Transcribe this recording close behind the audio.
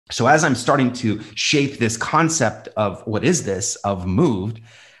So as I'm starting to shape this concept of what is this of moved,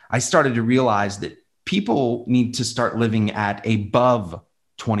 I started to realize that people need to start living at above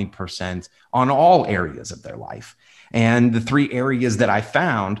 20% on all areas of their life. And the three areas that I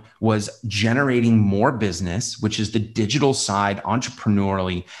found was generating more business, which is the digital side,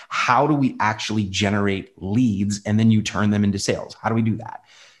 entrepreneurially. How do we actually generate leads and then you turn them into sales? How do we do that?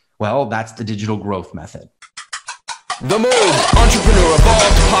 Well, that's the digital growth method. The Move Entrepreneur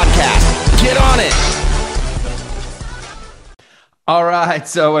Evolved Podcast. Get on it. All right.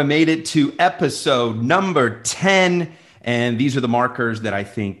 So I made it to episode number 10. And these are the markers that I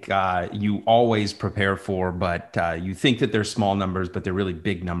think you always prepare for, but you think that they're small numbers, but they're really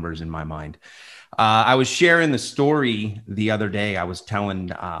big numbers in my mind. I was sharing the story the other day. I was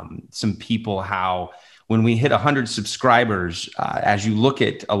telling some people how when we hit 100 subscribers, as you look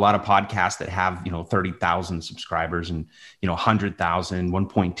at a lot of podcasts that have, 30,000 subscribers and, 100,000,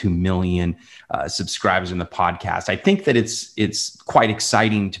 1.2 million subscribers in the podcast, I think that it's quite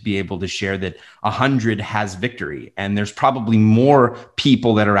exciting to be able to share that 100 has victory. And there's probably more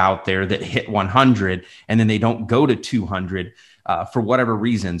people that are out there that hit 100 and then they don't go to 200 for whatever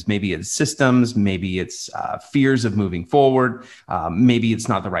reasons. Maybe it's systems, maybe it's fears of moving forward, maybe it's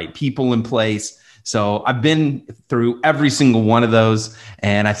not the right people in place. So I've been through every single one of those.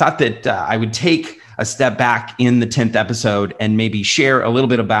 And I thought that I would take a step back in the 10th episode and maybe share a little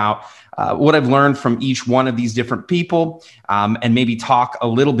bit about what I've learned from each one of these different people, and maybe talk a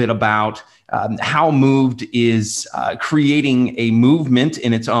little bit about how Moved is creating a movement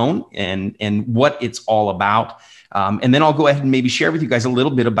in its own and what it's all about. And then I'll go ahead and maybe share with you guys a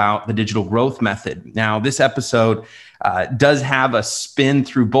little bit about the digital growth method. Now, this episode does have a spin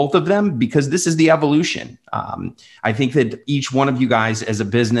through both of them because this is the evolution. I think that each one of you guys as a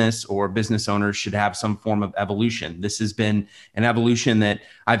business or business owner should have some form of evolution. This has been an evolution that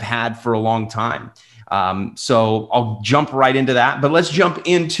I've had for a long time. So I'll jump right into that, but let's jump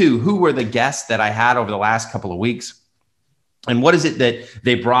into who were the guests that I had over the last couple of weeks. And what is it that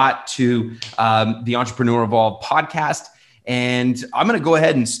they brought to the Entrepreneur Evolved podcast? And I'm going to go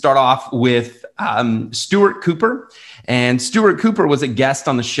ahead and start off with Stuart Cooper. And Stuart Cooper was a guest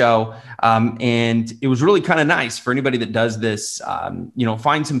on the show. And it was really kind of nice for anybody that does this,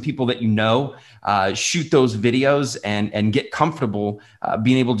 find some people that shoot those videos and get comfortable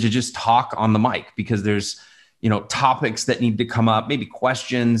being able to just talk on the mic, because there's, topics that need to come up, maybe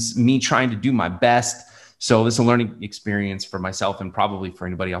questions, me trying to do my best. So this is a learning experience for myself and probably for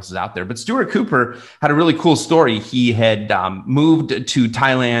anybody else out there. But Stuart Cooper had a really cool story. He had moved to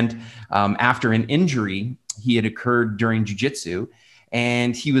Thailand after an injury he had occurred during jiu-jitsu.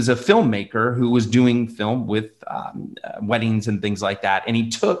 And he was a filmmaker who was doing film with weddings and things like that. And he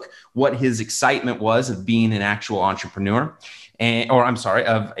took what his excitement was of being an actual entrepreneur,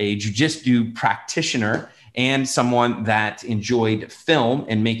 of a jiu-jitsu practitioner and someone that enjoyed film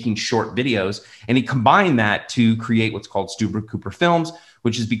and making short videos. And he combined that to create what's called Stuart Cooper Films,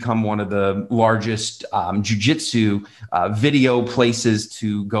 which has become one of the largest jiu-jitsu video places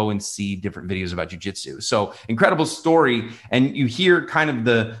to go and see different videos about jiu-jitsu. So incredible story. And you hear kind of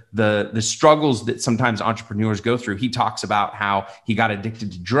the struggles that sometimes entrepreneurs go through. He talks about how he got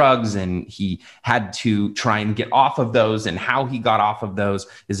addicted to drugs and he had to try and get off of those, and how he got off of those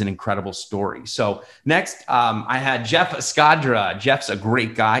is an incredible story. So next, I had Jeff Escadra. Jeff's a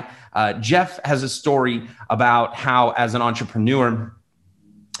great guy. Jeff has a story about how, as an entrepreneur,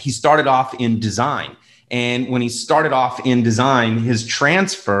 he started off in design. And when he started off in design, his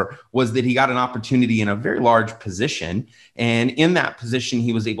transfer was that he got an opportunity in a very large position. And in that position,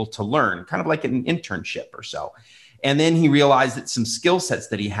 he was able to learn, kind of like an internship or so. And then he realized that some skill sets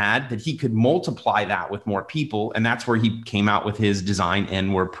that he had, that he could multiply that with more people. And that's where he came out with his design and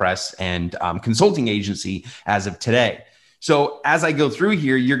WordPress and consulting agency as of today. So as I go through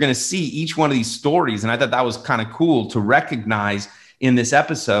here, you're going to see each one of these stories. And I thought that was kind of cool to recognize in this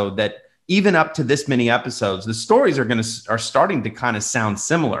episode that even up to this many episodes, the stories are starting to kind of sound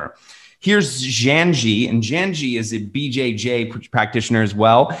similar. Here's Janji, and Janji is a BJJ practitioner as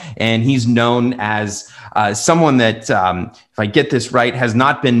well. And he's known as someone that, if I get this right, has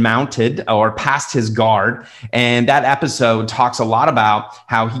not been mounted or passed his guard. And that episode talks a lot about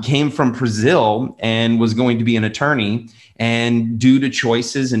how he came from Brazil and was going to be an attorney. And due to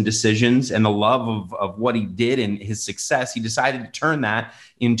choices and decisions and the love of what he did and his success, he decided to turn that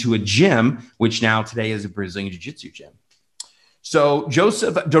into a gym, which now today is a Brazilian Jiu-Jitsu gym. So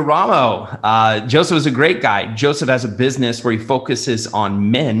Joseph Duramo, Joseph is a great guy. Joseph has a business where he focuses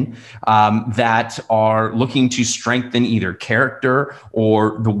on men that are looking to strengthen either character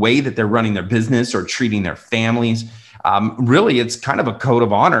or the way that they're running their business or treating their families. Really, it's kind of a code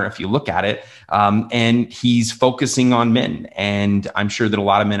of honor if you look at it. And he's focusing on men. And I'm sure that a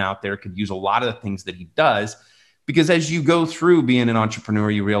lot of men out there could use a lot of the things that he does, because as you go through being an entrepreneur,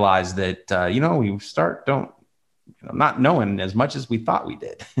 you realize that, we not knowing as much as we thought we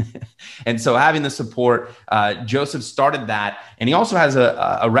did. And so having the support, Joseph started that. And he also has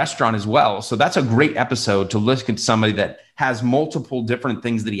a restaurant as well. So that's a great episode to look at somebody that has multiple different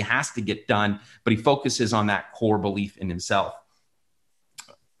things that he has to get done, but he focuses on that core belief in himself.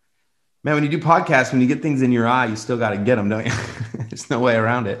 Man, when you do podcasts, when you get things in your eye, you still got to get them, don't you? There's no way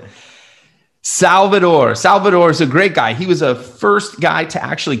around it. Salvador is a great guy. He was a first guy to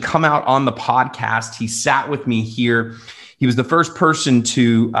actually come out on the podcast. He sat with me here. He was the first person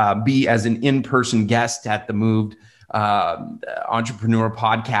to be as an in-person guest at the Moved Entrepreneur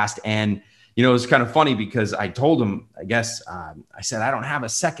podcast. And, it was kind of funny because I told him, I said, I don't have a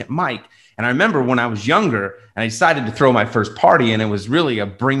second mic. And I remember when I was younger and I decided to throw my first party, and it was really a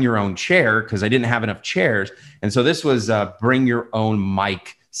bring your own chair because I didn't have enough chairs. And so this was a bring your own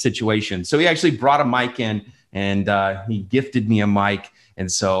mic situation. So he actually brought a mic in, and he gifted me a mic.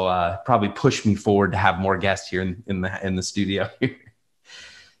 And so probably pushed me forward to have more guests here in the studio.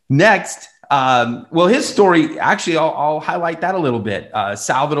 Next, his story, actually, I'll highlight that a little bit.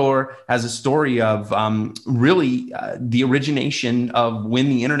 Salvador has a story of really the origination of when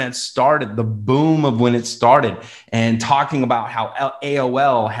the internet started, the boom of when it started, and talking about how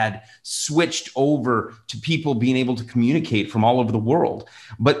AOL had switched over to people being able to communicate from all over the world.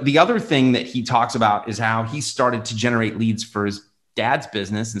 But the other thing that he talks about is how he started to generate leads for his dad's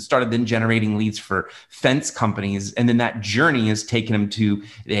business and started then generating leads for fence companies. And then that journey has taken him to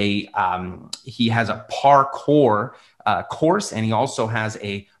he has a parkour course, and he also has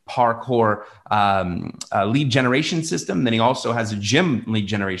a parkour lead generation system. Then he also has a gym lead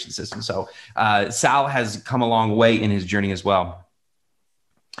generation system. So Sal has come a long way in his journey as well.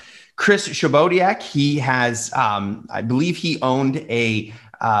 Chris Shabodiak, he has, I believe he owned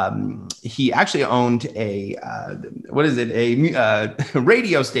he actually owned a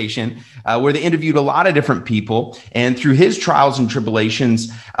radio station where they interviewed a lot of different people. And through his trials and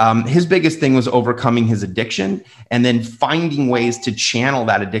tribulations, his biggest thing was overcoming his addiction and then finding ways to channel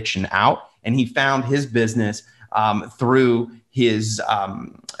that addiction out. And he found his business through his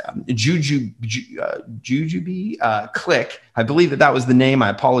Jujube Click. I believe that was the name. I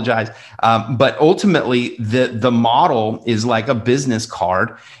apologize. But ultimately, the model is like a business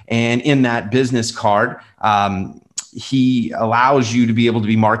card. And in that business card, he allows you to be able to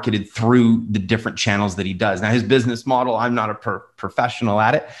be marketed through the different channels that he does. Now, his business model, I'm not a professional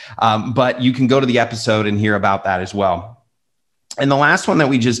at it, but you can go to the episode and hear about that as well. And the last one that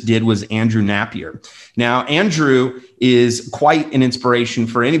we just did was Andrew Napier. Now, Andrew is quite an inspiration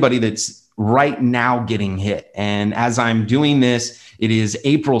for anybody that's right now getting hit. And as I'm doing this, it is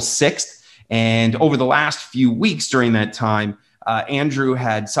April 6th. And over the last few weeks during that time, Andrew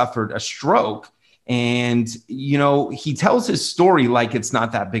had suffered a stroke. And, he tells his story like it's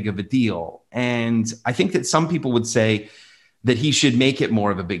not that big of a deal. And I think that some people would say that he should make it more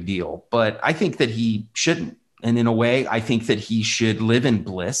of a big deal, but I think that he shouldn't. And in a way, I think that he should live in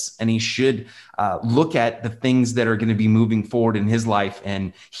bliss, and he should look at the things that are going to be moving forward in his life,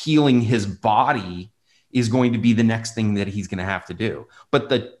 and healing his body is going to be the next thing that he's going to have to do. But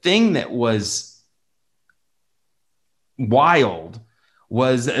the thing that was wild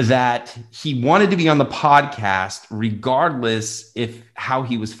was that he wanted to be on the podcast regardless how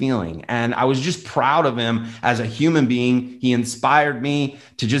he was feeling. And I was just proud of him as a human being. He inspired me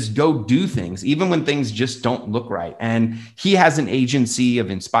to just go do things, even when things just don't look right. And he has an agency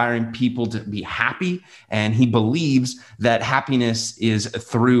of inspiring people to be happy. And he believes that happiness is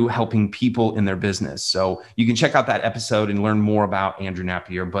through helping people in their business. So you can check out that episode and learn more about Andrew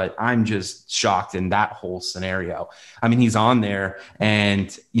Napier, but I'm just shocked in that whole scenario. I mean, he's on there and,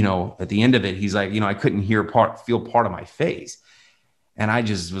 at the end of it, he's like, I couldn't feel part of my face. And I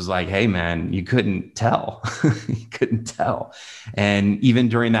just was like, hey, man, you couldn't tell. You couldn't tell. And even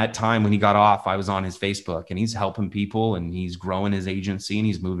during that time when he got off, I was on his Facebook, and he's helping people, and he's growing his agency, and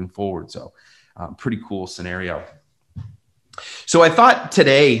he's moving forward. So pretty cool scenario. So I thought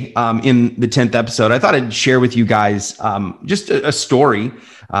today in the 10th episode, I thought I'd share with you guys just a story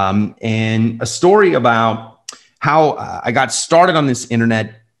and a story about how I got started on this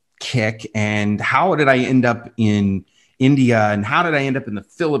internet kick, and how did I end up in India, and how did I end up in the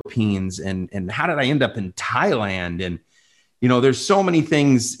Philippines, and how did I end up in Thailand? And, there's so many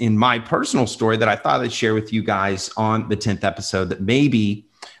things in my personal story that I thought I'd share with you guys on the 10th episode that maybe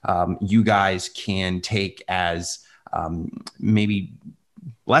you guys can take as maybe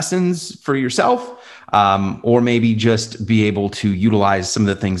lessons for yourself, or maybe just be able to utilize some of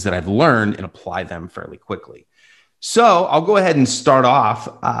the things that I've learned and apply them fairly quickly. So I'll go ahead and start off.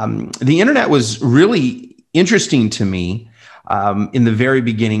 The internet was really interesting to me in the very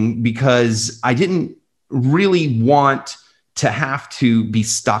beginning because I didn't really want to have to be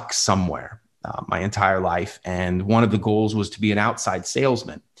stuck somewhere my entire life. And one of the goals was to be an outside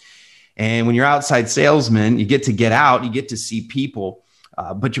salesman. And when you're outside salesman, you get out, you get to see people,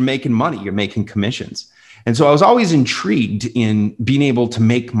 but you're making money, you're making commissions. And so I was always intrigued in being able to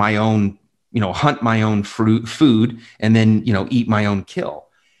make my own, hunt my own food and then, eat my own kill.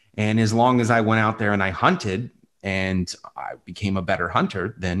 And as long as I went out there and I hunted and I became a better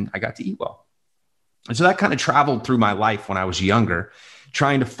hunter, then I got to eat well. And so that kind of traveled through my life when I was younger,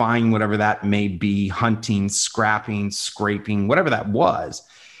 trying to find whatever that may be, hunting, scrapping, scraping, whatever that was.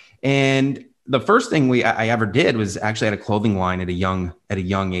 And the first thing I ever did was actually had a clothing line at a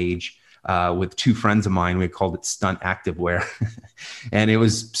young age with two friends of mine. We called it Stunt Activewear. And it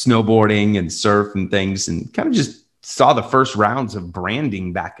was snowboarding and surf and things, and kind of just saw the first rounds of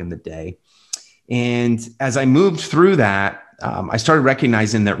branding back in the day. And as I moved through that, I started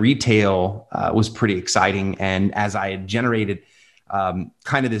recognizing that retail was pretty exciting. And as I had generated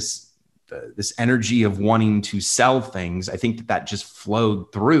kind of this energy of wanting to sell things, I think that just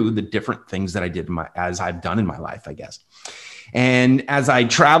flowed through the different things that I did as I've done in my life, I guess. And as I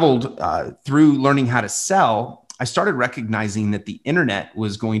traveled through learning how to sell, I started recognizing that the internet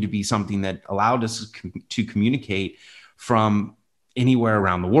was going to be something that allowed us to communicate from anywhere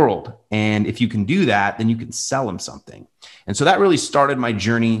around the world. And if you can do that, then you can sell them something. And so that really started my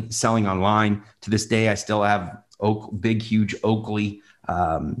journey selling online. To this day, I still have big, huge Oakley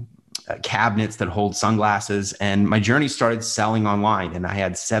cabinets that hold sunglasses. And my journey started selling online. And I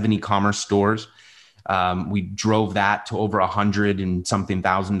had 7 e-commerce stores. We drove that to over $100 and something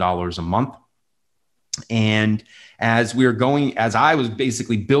thousand a month. And as I was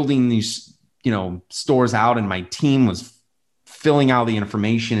basically building these, stores out, and my team was filling out the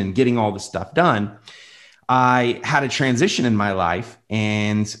information and getting all the stuff done, I had a transition in my life.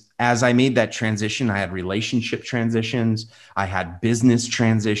 And as I made that transition, I had relationship transitions, I had business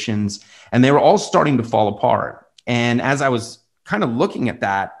transitions, and they were all starting to fall apart. And as I was kind of looking at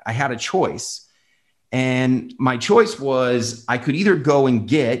that, I had a choice. And my choice was I could either go and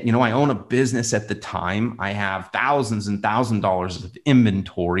get, I own a business at the time. I have thousands and thousands of dollars of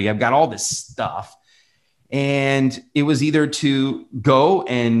inventory. I've got all this stuff. And it was either to go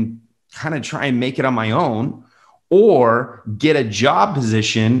and kind of try and make it on my own, or get a job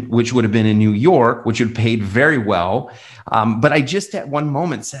position, which would have been in New York, which would paid very well. But I just at one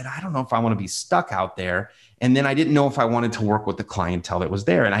moment said, I don't know if I want to be stuck out there. And then I didn't know if I wanted to work with the clientele that was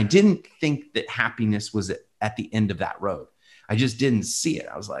there. And I didn't think that happiness was at the end of that road. I just didn't see it.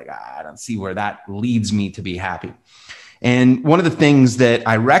 I was like, I don't see where that leads me to be happy. And one of the things that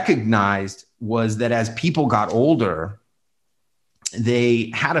I recognized was that as people got older,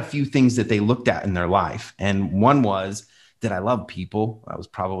 they had a few things that they looked at in their life. And one was, did I love people? That was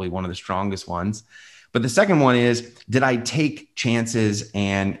probably one of the strongest ones. But the second one is, did I take chances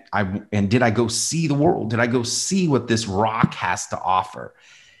and did I go see the world? Did I go see what this rock has to offer?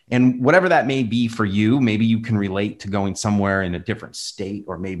 And whatever that may be for you, maybe you can relate to going somewhere in a different state,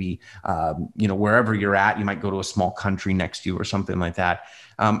 or maybe, wherever you're at, you might go to a small country next to you or something like that.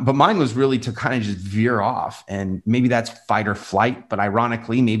 But mine was really to kind of just veer off, and maybe that's fight or flight. But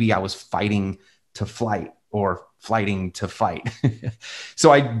ironically, maybe I was fighting to flight, or flighting to fight.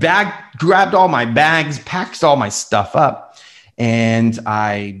 So I grabbed all my bags, packed all my stuff up, and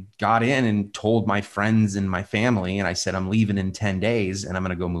I got in and told my friends and my family, and I said, I'm leaving in 10 days and I'm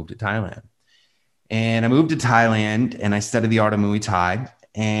going to go move to Thailand. And I moved to Thailand and I studied the art of Muay Thai,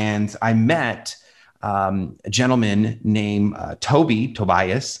 and I met a gentleman named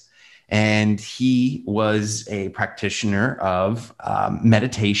Tobias, and he was a practitioner of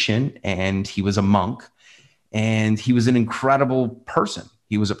meditation, and he was a monk, and he was an incredible person.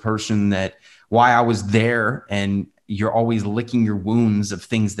 He was a person that, while I was there, and you're always licking your wounds of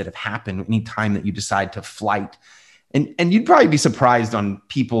things that have happened anytime that you decide to flight. And you'd probably be surprised on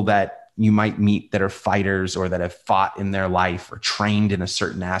people that you might meet that are fighters or that have fought in their life or trained in a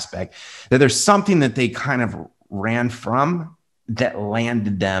certain aspect, that there's something that they kind of ran from that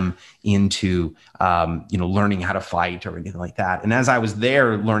landed them into, learning how to fight or anything like that. And as I was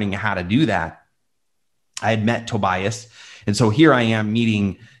there learning how to do that, I had met Tobias. And so here I am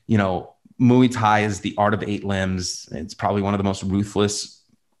meeting, Muay Thai is the art of 8 limbs. It's probably one of the most ruthless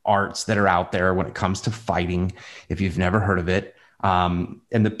arts that are out there when it comes to fighting. If you've never heard of it, And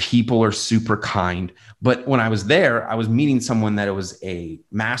the people are super kind. But when I was there, I was meeting someone that was a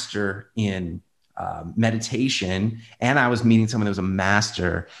master in meditation, and I was meeting someone that was a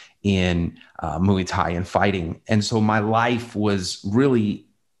master in Muay Thai and fighting. And so my life was really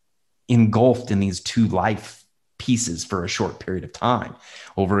engulfed in these two life pieces for a short period of time,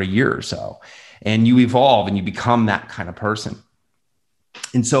 over a year or so. And you evolve and you become that kind of person.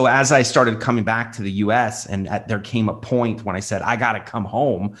 And so as I started coming back to the US, and there came a point when I said, I got to come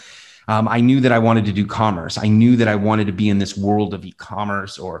home. I knew that I wanted to do commerce. I knew that I wanted to be in this world of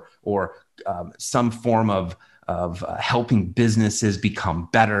e-commerce or some form of helping businesses become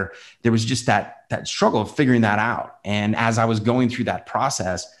better. There was just that struggle of figuring that out. And as I was going through that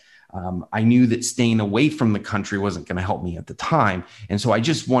process, I knew that staying away from the country wasn't going to help me at the time. And so I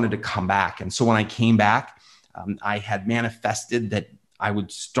just wanted to come back. And so when I came back, I had manifested that I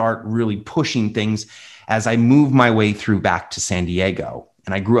would start really pushing things as I moved my way through back to San Diego.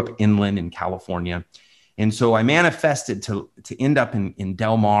 And I grew up inland in California. And so I manifested to end up in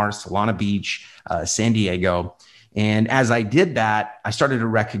Del Mar, Solana Beach, San Diego. And as I did that, I started to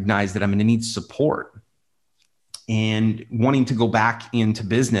recognize that I'm going to need support. And wanting to go back into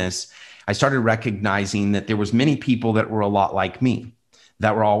business, I started recognizing that there was many people that were a lot like me,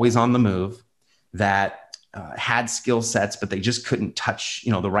 that were always on the move, that had skill sets, but they just couldn't touch,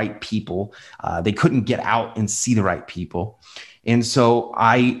 the right people. They couldn't get out and see the right people. And so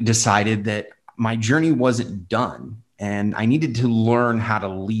I decided that my journey wasn't done, and I needed to learn how to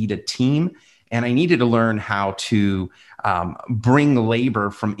lead a team, and I needed to learn how to bring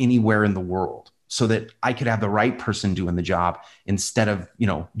labor from anywhere in the world, so that I could have the right person doing the job instead of,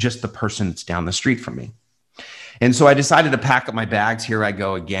 just the person that's down the street from me. And so I decided to pack up my bags. Here I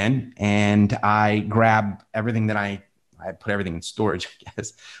go again. And I grabbed everything that I put everything in storage, I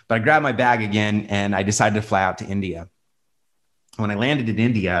guess, but I grabbed my bag again and I decided to fly out to India. When I landed in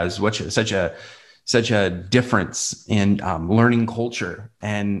India, it was such a difference in learning culture,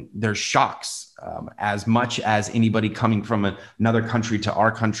 and there's shocks. As much as anybody coming from another country to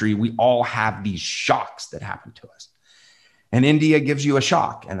our country, we all have these shocks that happen to us. And India gives you a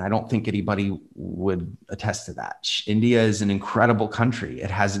shock. And I don't think anybody would attest to that. India is an incredible country.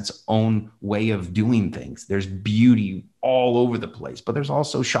 It has its own way of doing things. There's beauty all over the place, but there's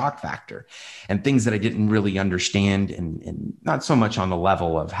also shock factor and things that I didn't really understand, and not so much on the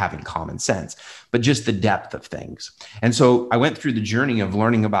level of having common sense, but just the depth of things. And so I went through the journey of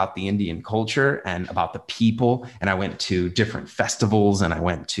learning about the Indian culture and about the people. And I went to different festivals, and I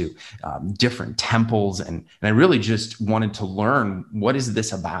went to different temples. And I really just wanted to learn, what is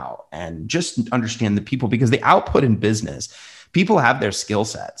this about? And just understand the people, because the output in business, people have their skill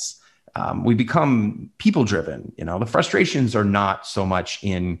sets. We become people driven. The frustrations are not so much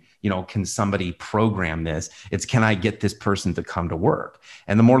in, can somebody program this? It's, can I get this person to come to work?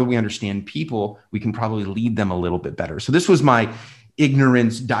 And the more that we understand people, we can probably lead them a little bit better. So this was my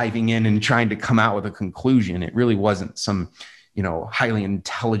ignorance diving in and trying to come out with a conclusion. It really wasn't some, highly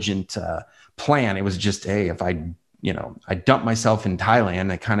intelligent plan. It was just, hey, if I dumped myself in Thailand,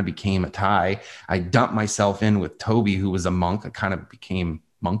 I kind of became a Thai. I dumped myself in with Toby, who was a monk. I kind of became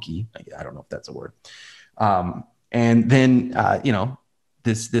monkey. I don't know if that's a word. And then,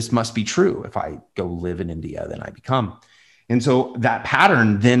 this must be true. If I go live in India, then I become. And so that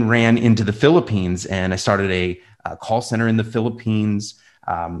pattern then ran into the Philippines, and I started a call center in the Philippines.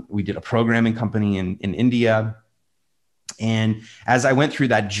 We did a programming company in India. And as I went through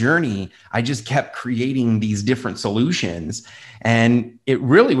that journey, I just kept creating these different solutions, and it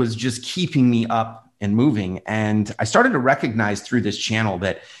really was just keeping me up and moving. And I started to recognize through this channel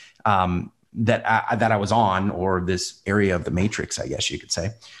that I was on, or this area of the matrix, I guess you could say.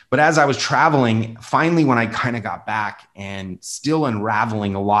 But as I was traveling, finally, when I kind of got back and still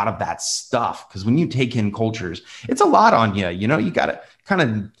unraveling a lot of that stuff, because when you take in cultures, it's a lot on you. You got to kind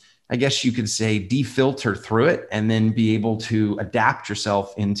of, I guess you could say, defilter through it, and then be able to adapt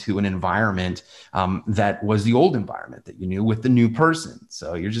yourself into an environment that was the old environment that you knew with the new person.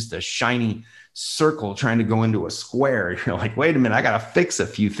 So you're just a shiny circle trying to go into a square. You're like, wait a minute, I got to fix a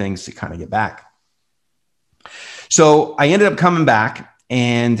few things to kind of get back. So I ended up coming back.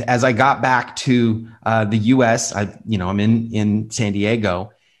 And as I got back to the US, I'm in San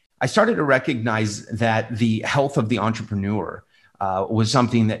Diego, I started to recognize that the health of the entrepreneur was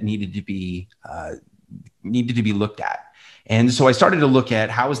something that needed to be looked at. And so I started to look at,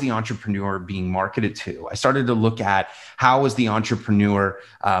 how is the entrepreneur being marketed to? I started to look at, how is the entrepreneur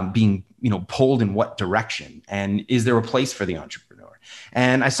being pulled in what direction? And is there a place for the entrepreneur?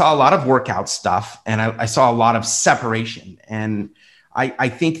 And I saw a lot of workout stuff, and I saw a lot of separation. And I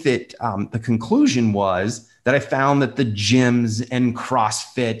think that the conclusion was that I found that the gyms and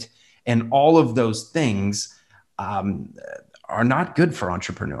CrossFit and all of those things are not good for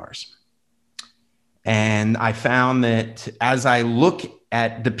entrepreneurs. And I found that as I look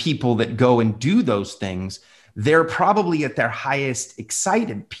at the people that go and do those things, they're probably at their highest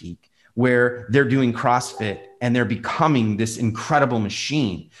excited peak where they're doing CrossFit and they're becoming this incredible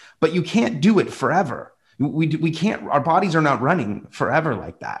machine. But you can't do it forever. We can't, our bodies are not running forever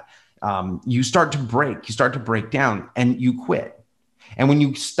like that. You start to break down and you quit. And when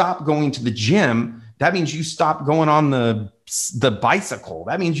you stop going to the gym, that means you stop going on the bicycle.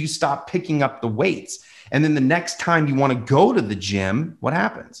 That means you stop picking up the weights. And then the next time you want to go to the gym, what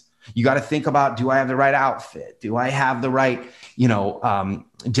happens? You got to think about, do I have the right outfit? Do I have the right,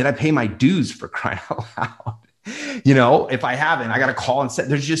 did I pay my dues, for crying out loud? If I haven't, I got to call and say,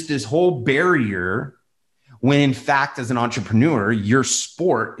 there's just this whole barrier when in fact, as an entrepreneur, your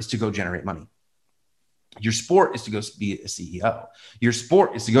sport is to go generate money. Your sport is to go be a CEO. Your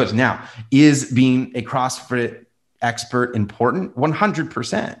sport is to go. Now, is being a CrossFit expert important?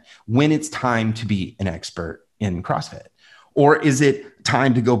 100% when it's time to be an expert in CrossFit. Or is it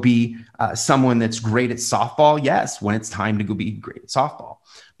time to go be someone that's great at softball? Yes, when it's time to go be great at softball.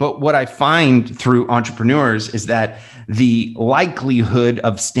 But what I find through entrepreneurs is that the likelihood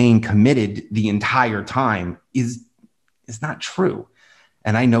of staying committed the entire time is not true.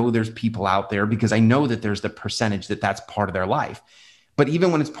 And I know there's people out there because I know that there's the percentage that's part of their life. But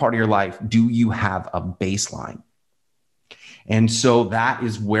even when it's part of your life, do you have a baseline? And so that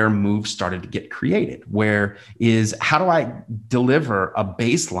is where Move started to get created, where is how do I deliver a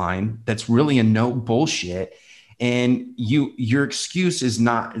baseline that's really a no bullshit? And your excuse is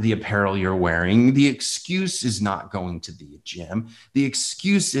not the apparel you're wearing. The excuse is not going to the gym. The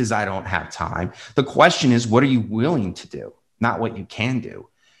excuse is I don't have time. The question is, what are you willing to do? Not what you can do.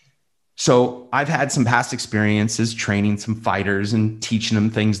 So I've had some past experiences training some fighters and teaching them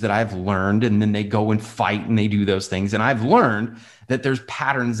things that I've learned, and then they go and fight and they do those things. And I've learned that there's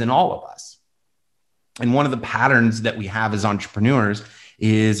patterns in all of us. And one of the patterns that we have as entrepreneurs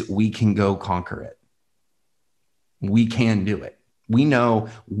is we can go conquer it. We can do it. We know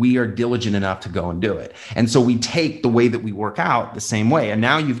we are diligent enough to go and do it. And so we take the way that we work out the same way. And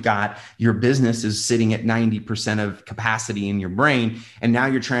now you've got your business is sitting at 90% of capacity in your brain. And now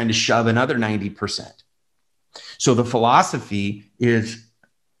you're trying to shove another 90%. So the philosophy is,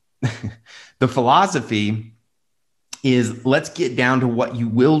 let's get down to what you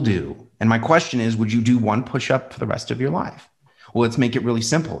will do. And my question is, would you do one push-up for the rest of your life? Well, let's make it really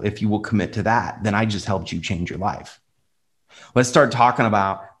simple. If you will commit to that, then I just helped you change your life. Let's start talking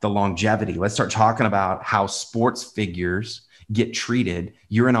about the longevity. Let's start talking about how sports figures get treated.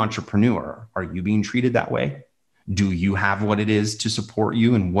 You're an entrepreneur. Are you being treated that way? Do you have what it is to support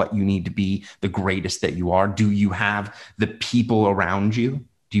you and what you need to be the greatest that you are? Do you have the people around you?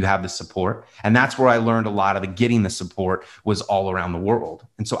 Do you have the support? And that's where I learned a lot of the getting the support was all around the world.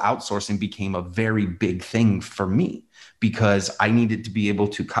 And so outsourcing became a very big thing for me because I needed to be able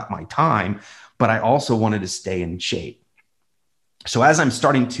to cut my time, but I also wanted to stay in shape. So as I'm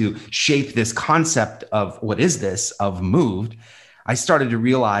starting to shape this concept of what is this of Moved, I started to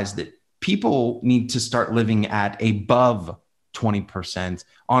realize that people need to start living at above 20%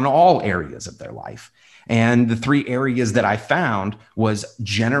 on all areas of their life. And the three areas that I found was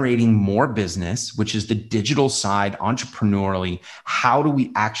generating more business, which is the digital side, entrepreneurially. How do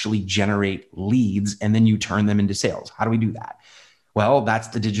we actually generate leads and then you turn them into sales? How do we do that? Well, that's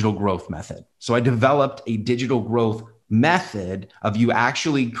the digital growth method. So I developed a digital growth method of you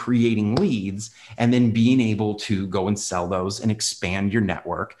actually creating leads and then being able to go and sell those and expand your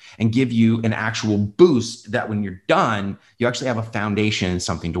network and give you an actual boost that when you're done, you actually have a foundation and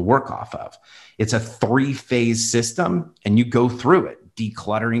something to work off of. It's a 3-phase system and you go through it,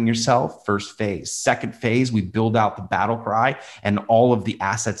 decluttering yourself. First phase. Second phase, we build out the battle cry and all of the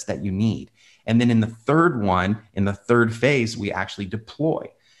assets that you need. And then in the third phase, we actually deploy.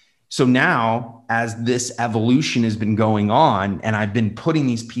 So now, as this evolution has been going on and I've been putting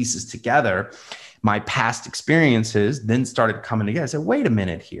these pieces together, my past experiences then started coming together. I said, wait a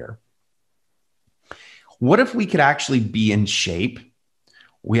minute here. What if we could actually be in shape?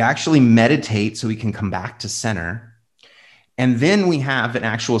 We actually meditate so we can come back to center. And then we have an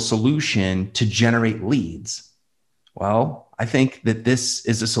actual solution to generate leads. Well, I think that this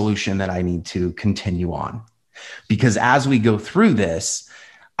is a solution that I need to continue on because as we go through this,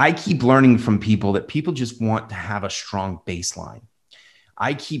 I keep learning from people that people just want to have a strong baseline.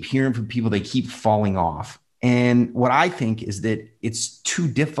 I keep hearing from people, they keep falling off. And what I think is that it's too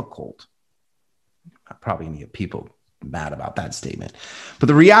difficult. I probably need people mad about that statement. But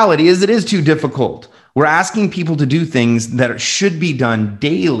the reality is it is too difficult. We're asking people to do things that should be done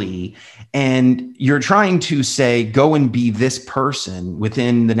daily. And you're trying to say, go and be this person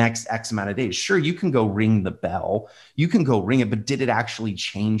within the next X amount of days. Sure, you can go ring the bell. You can go ring it, but did it actually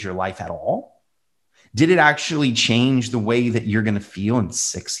change your life at all? Did it actually change the way that you're going to feel in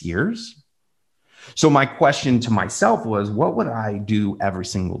 6 years? So my question to myself was, what would I do every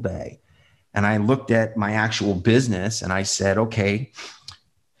single day? And I looked at my actual business and I said, okay,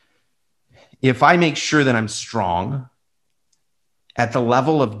 if I make sure that I'm strong at the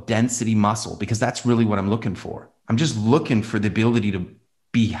level of density muscle, because that's really what I'm looking for. I'm just looking for the ability to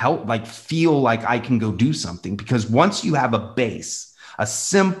be helped, like feel like I can go do something. Because once you have a base, a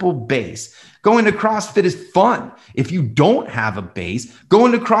simple base, going to CrossFit is fun. If you don't have a base,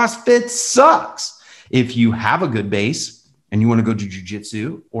 going to CrossFit sucks. If you have a good base and you want to go do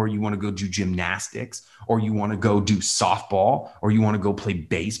jujitsu, or you want to go do gymnastics, or you want to go do softball, or you want to go play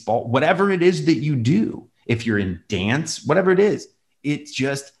baseball, whatever it is that you do, if you're in dance, whatever it is, it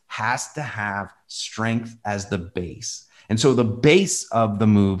just has to have strength as the base. And so the base of the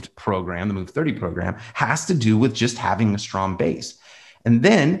Moved program, the Move 30 program, has to do with just having a strong base. And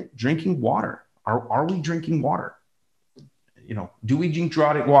then drinking water. Are we drinking water? Do we drink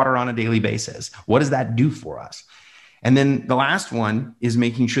water on a daily basis? What does that do for us? And then the last one is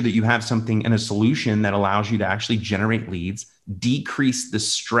making sure that you have something and a solution that allows you to actually generate leads, decrease the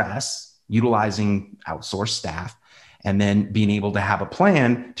stress, utilizing outsourced staff, and then being able to have a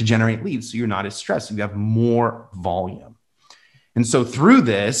plan to generate leads so you're not as stressed, so you have more volume. And so through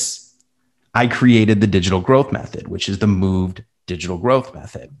this, I created the digital growth method, which is the Moved digital growth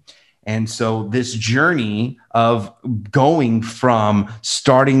method. And so this journey of going from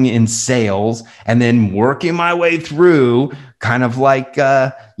starting in sales and then working my way through, kind of like,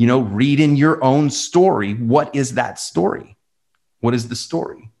 reading your own story. What is that story? What is the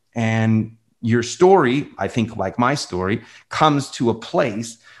story? And your story, I think, like my story, comes to a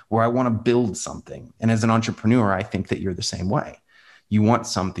place where I want to build something. And as an entrepreneur, I think that you're the same way. You want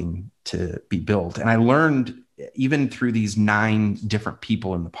something to be built. And I learned, even through these 9 different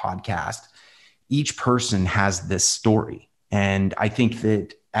people in the podcast, each person has this story. And I think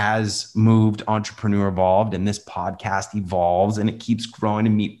that as Moved, Entrepreneur Evolved, and this podcast evolves and it keeps growing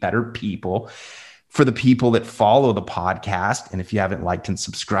to meet better people, for the people that follow the podcast, and if you haven't liked and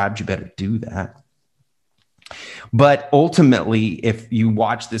subscribed, you better do that. But ultimately, if you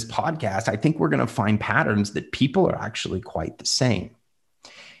watch this podcast, I think we're going to find patterns that people are actually quite the same.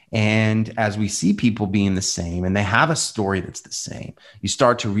 And as we see people being the same and they have a story that's the same, you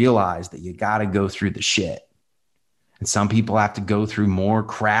start to realize that you got to go through the shit. And some people have to go through more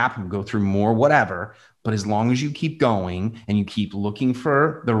crap and go through more whatever. But as long as you keep going and you keep looking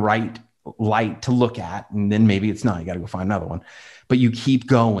for the right light to look at, and then maybe it's not, you got to go find another one, but you keep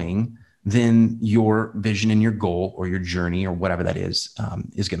going, then your vision and your goal or your journey or whatever that is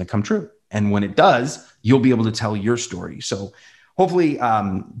going to come true. And when it does, you'll be able to tell your story. So hopefully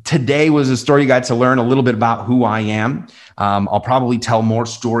today was a story you got to learn a little bit about who I am. I'll probably tell more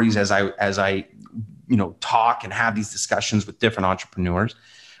stories as I talk and have these discussions with different entrepreneurs.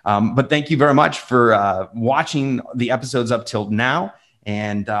 But thank you very much for watching the episodes up till now.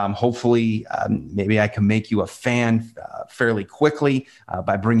 And hopefully maybe I can make you a fan fairly quickly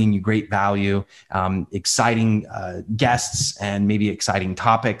by bringing you great value, exciting guests, and maybe exciting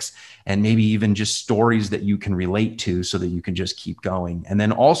topics, and maybe even just stories that you can relate to so that you can just keep going, and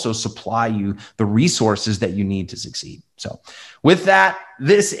then also supply you the resources that you need to succeed. So with that,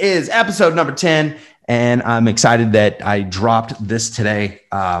 this is episode number 10, and I'm excited that I dropped this today.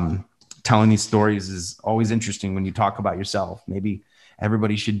 Telling these stories is always interesting when you talk about yourself. Maybe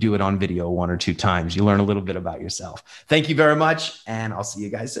everybody should do it on video 1 or 2 times. You learn a little bit about yourself. Thank you very much, and I'll see you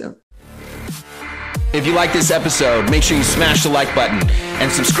guys soon. If you like this episode, make sure you smash the like button and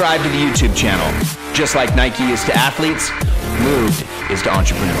subscribe to the YouTube channel. Just like Nike is to athletes, Moved is to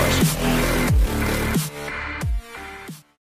entrepreneurs.